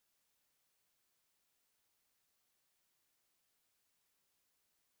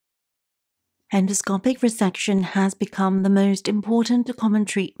Endoscopic resection has become the most important common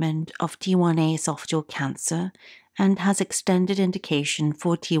treatment of T1A esophageal cancer and has extended indication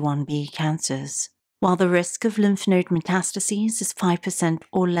for T1B cancers. While the risk of lymph node metastases is 5%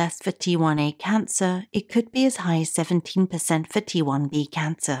 or less for T1A cancer, it could be as high as 17% for T1B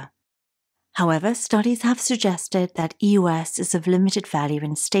cancer. However, studies have suggested that EUS is of limited value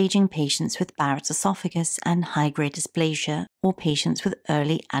in staging patients with Barrett's esophagus and high-grade dysplasia or patients with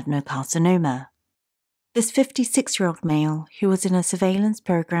early adenocarcinoma. This 56-year-old male, who was in a surveillance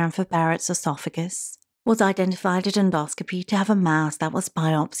program for Barrett's esophagus, was identified at endoscopy to have a mass that was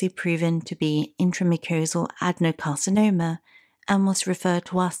biopsy proven to be intramucosal adenocarcinoma and was referred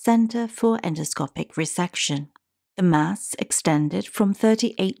to our Center for Endoscopic Resection. The mass extended from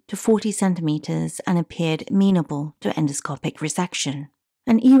 38 to 40 centimeters and appeared amenable to endoscopic resection.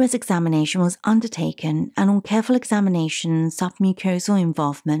 An EUS examination was undertaken, and on careful examination, submucosal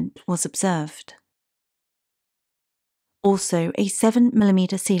involvement was observed. Also, a 7 mm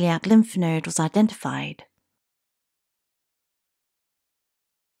celiac lymph node was identified.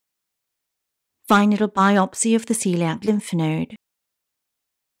 Fine needle biopsy of the celiac lymph node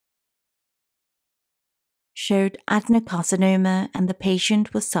showed adenocarcinoma, and the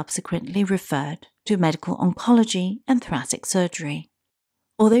patient was subsequently referred to medical oncology and thoracic surgery.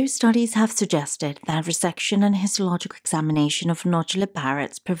 Although studies have suggested that resection and histological examination of nodular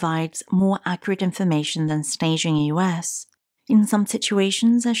Barrett's provides more accurate information than staging EUS, in some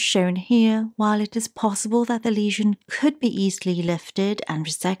situations as shown here, while it is possible that the lesion could be easily lifted and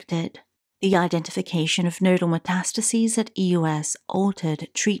resected, the identification of nodal metastases at EUS altered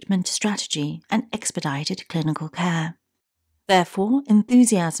treatment strategy and expedited clinical care. Therefore,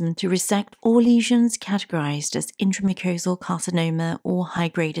 enthusiasm to resect all lesions categorized as intramucosal carcinoma or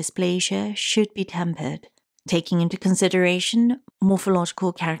high-grade dysplasia should be tempered, taking into consideration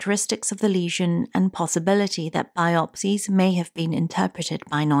morphological characteristics of the lesion and possibility that biopsies may have been interpreted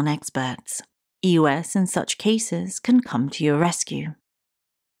by non-experts. EUS in such cases can come to your rescue.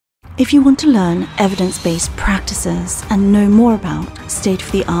 If you want to learn evidence-based practices and know more about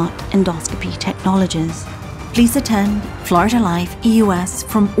state-of-the-art endoscopy technologies, please attend Florida Live EUS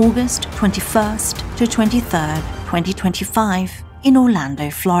from August 21st to 23rd, 2025 in Orlando,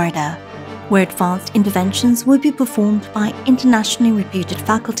 Florida, where advanced interventions will be performed by internationally reputed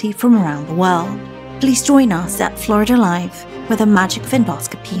faculty from around the world. Please join us at Florida Live, where the magic of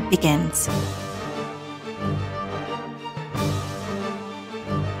endoscopy begins.